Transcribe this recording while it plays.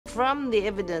from the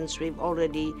evidence we've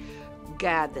already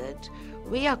gathered,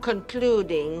 we are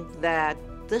concluding that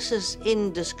this is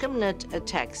indiscriminate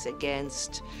attacks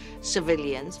against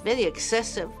civilians, very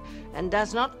excessive, and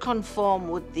does not conform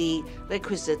with the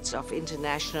requisites of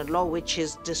international law, which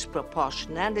is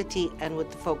disproportionality and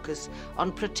with the focus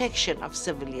on protection of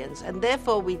civilians. And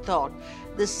therefore we thought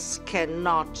this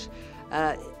cannot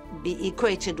be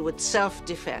equated with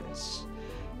self-defense.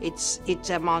 It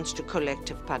amounts to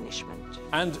collective punishment.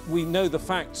 And we know the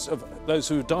facts of those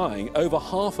who are dying. Over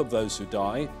half of those who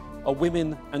die are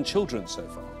women and children so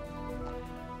far.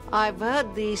 I've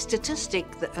heard the statistic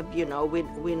that,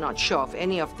 we're not sure of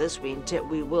any of this. We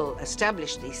will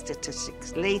establish these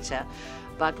statistics later,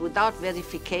 but without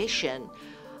verification,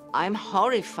 I'm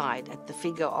horrified at the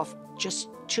figure of just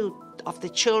 2 of the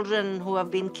children who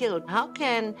have been killed. How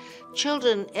can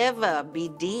children ever be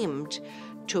deemed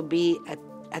to be a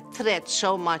threat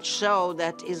so much so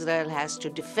that Israel has to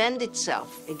defend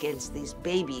itself against these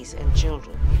babies and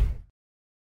children?